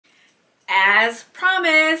As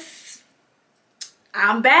promised,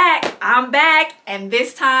 I'm back, and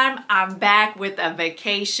this time I'm back with a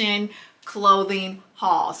vacation clothing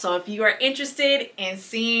haul. So if you are interested in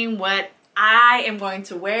seeing what I am going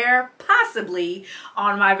to wear possibly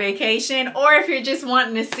on my vacation, or if you're just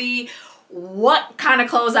wanting to see what kind of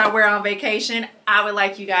clothes I wear on vacation, I would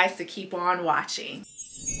like you guys to keep on watching.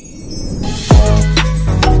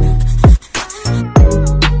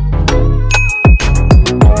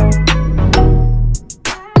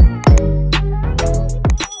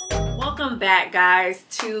 Welcome back, guys,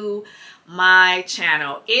 to my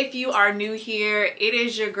channel. If you are new here, it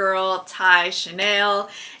is your girl Ty Chanel.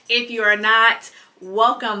 If you are not,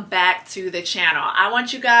 welcome back to the channel. I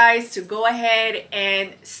want you guys to go ahead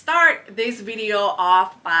and start this video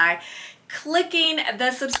off by clicking the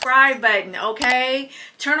subscribe button, okay?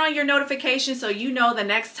 Turn on your notifications so you know the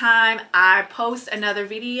next time I post another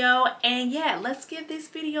video. And yeah, let's give this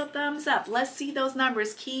video a thumbs up. Let's see those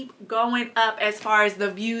numbers keep going up as far as the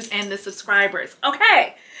views and the subscribers.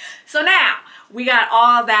 Okay, so now we got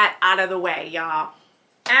all that out of the way, y'all.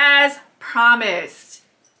 As promised,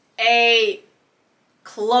 a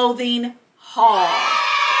clothing haul.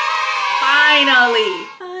 Finally,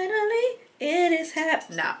 it is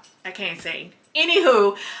happening. No, I can't sing.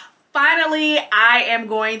 Anywho, finally, I am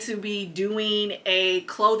going to be doing a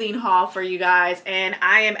clothing haul for you guys, and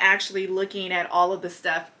I am actually looking at all of the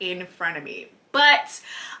stuff in front of me. But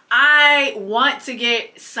I want to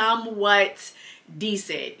get somewhat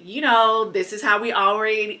decent. You know, this is how we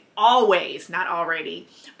always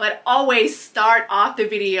start off the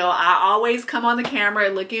video. I always come on the camera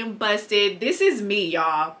looking busted. This is me,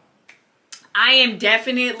 y'all. I am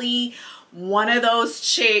definitely one of those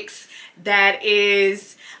chicks that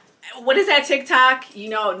is, what is that TikTok? You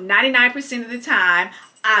know, 99% of the time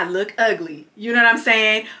I look ugly. You know what I'm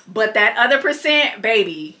saying? But that other percent,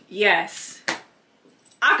 baby, yes,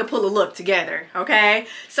 I could pull a look together, okay?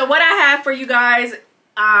 So what I have for you guys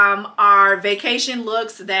are vacation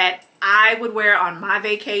looks that I would wear on my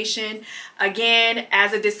vacation. Again,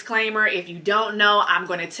 as a disclaimer, if you don't know, I'm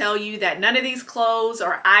going to tell you that none of these clothes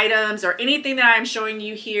or items or anything that I'm showing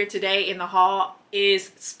you here today in the haul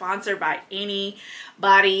is sponsored by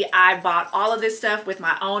anybody. I bought all of this stuff with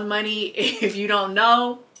my own money. If you don't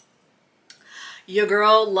know, your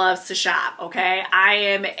girl loves to shop, okay? I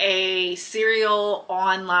am a serial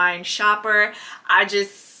online shopper.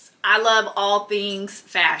 I love all things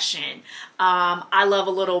fashion. I love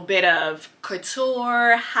a little bit of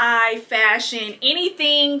couture, high fashion,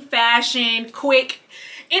 anything fashion, quick,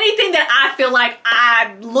 anything that I feel like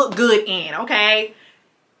I look good in, okay?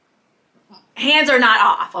 Hands are not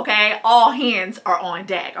off, okay? All hands are on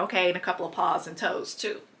deck, okay? And a couple of paws and toes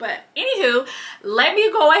too. But anywho, let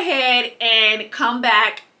me go ahead and come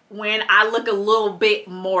back when I look a little bit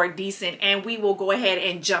more decent, and we will go ahead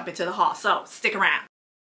and jump into the haul. So stick around.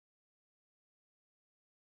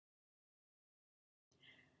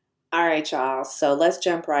 All right, y'all, so let's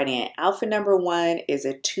jump right in. Outfit number one is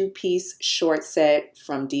a two-piece short set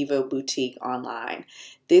from Diva Boutique online.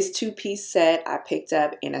 This two-piece set I picked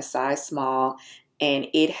up in a size small, and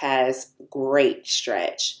it has great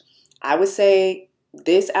stretch. I would say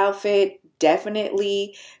this outfit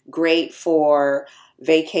definitely great for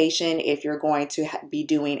vacation if you're going to be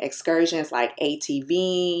doing excursions like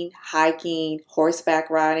ATVing, hiking, horseback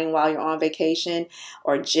riding while you're on vacation,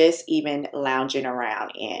 or just even lounging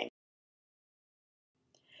around in.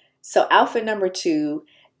 So outfit number two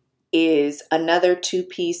is another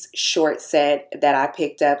two-piece short set that I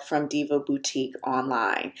picked up from Diva Boutique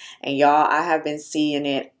online. And y'all, I have been seeing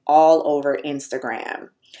it all over Instagram.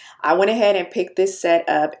 I went ahead and picked this set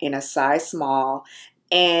up in a size small,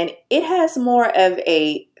 and it has more of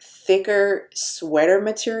a thicker sweater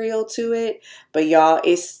material to it, but y'all,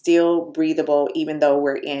 it's still breathable even though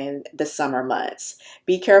we're in the summer months.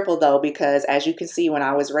 Be careful though, because as you can see when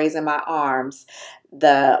I was raising my arms,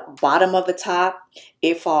 the bottom of the top,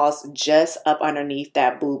 it falls just up underneath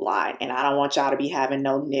that boob line, and I don't want y'all to be having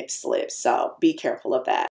no nip slips, so be careful of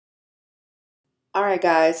that. All right,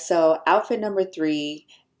 guys, so outfit number three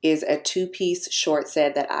is a two-piece short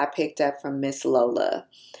set that I picked up from Miss Lola.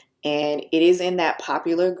 And it is in that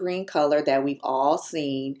popular green color that we've all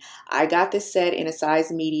seen. I got this set in a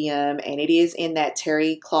size medium, and it is in that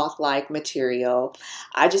terry cloth-like material.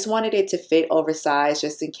 I just wanted it to fit oversized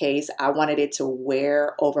just in case I wanted it to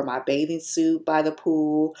wear over my bathing suit by the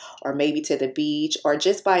pool, or maybe to the beach, or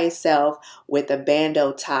just by itself with a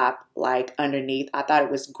bandeau top like underneath. I thought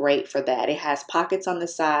it was great for that. It has pockets on the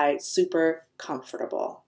side, super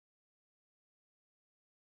comfortable.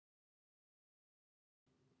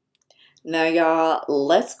 Now, y'all,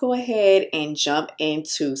 let's go ahead and jump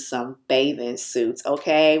into some bathing suits,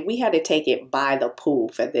 okay? We had to take it by the pool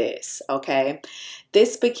for this, okay?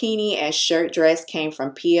 This bikini and shirt dress came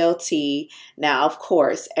from PLT. Now, of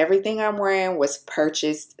course, everything I'm wearing was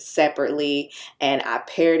purchased separately, and I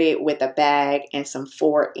paired it with a bag and some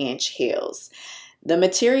 4-inch heels. The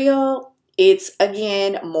material, it's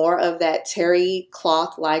again more of that terry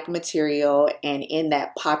cloth like material and in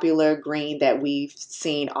that popular green that we've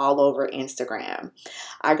seen all over Instagram.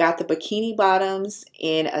 I got the bikini bottoms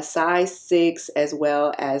in a size 6 as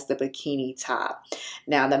well as the bikini top.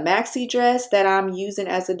 Now the maxi dress that I'm using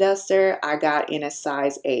as a duster, I got in a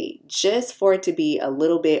size 8 just for it to be a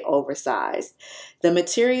little bit oversized. The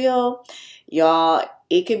material, y'all,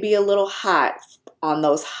 it could be a little hot on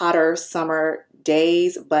those hotter summer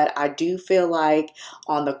days, but I do feel like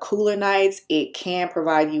on the cooler nights it can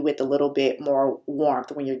provide you with a little bit more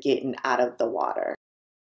warmth when you're getting out of the water.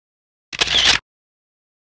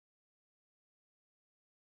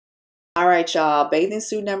 All right, y'all, bathing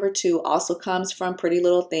suit number 2 also comes from Pretty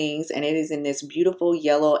Little Things, and it is in this beautiful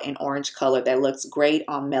yellow and orange color that looks great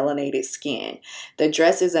on melanated skin. The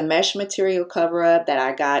dress is a mesh material cover up that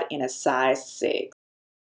I got in a size 6.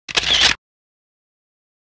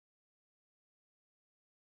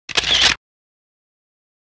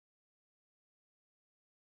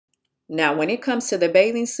 Now, when it comes to the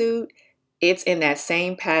bathing suit, it's in that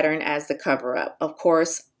same pattern as the cover up. Of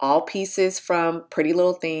course, all pieces from Pretty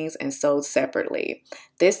Little Things and sold separately.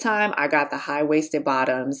 This time I got the high-waisted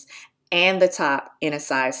bottoms and the top in a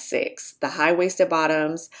size 6. The high-waisted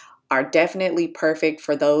bottoms are definitely perfect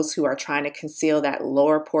for those who are trying to conceal that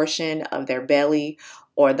lower portion of their belly,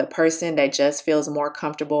 or the person that just feels more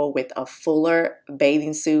comfortable with a fuller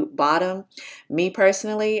bathing suit bottom. Me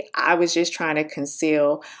personally, I was just trying to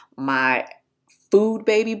conceal my food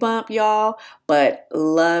baby bump, y'all, but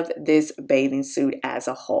love this bathing suit as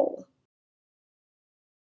a whole.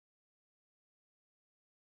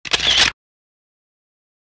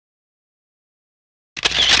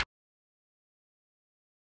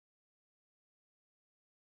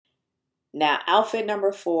 Now, outfit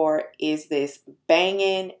number 4 is this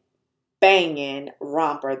banging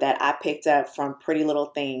romper that I picked up from Pretty Little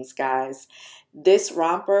Things, guys. This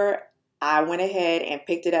romper, I went ahead and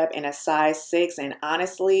picked it up in a size 6, and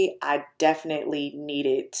honestly, I definitely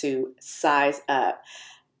needed to size up.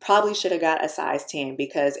 Probably should have got a size 10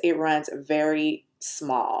 because it runs very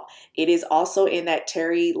small. It is also in that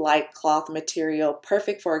terry light cloth material,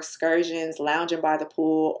 perfect for excursions, lounging by the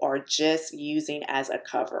pool, or just using as a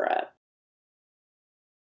cover up.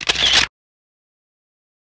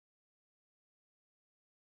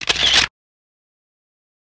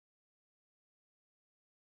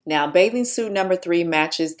 Now, bathing suit number 3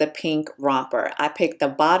 matches the pink romper. I picked the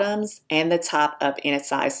bottoms and the top up in a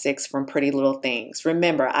size 6 from Pretty Little Things.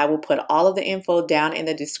 Remember, I will put all of the info down in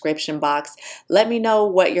the description box. Let me know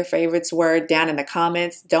what your favorites were down in the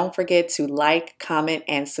comments. Don't forget to like, comment,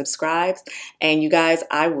 and subscribe. And you guys,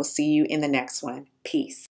 I will see you in the next one.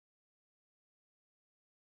 Peace.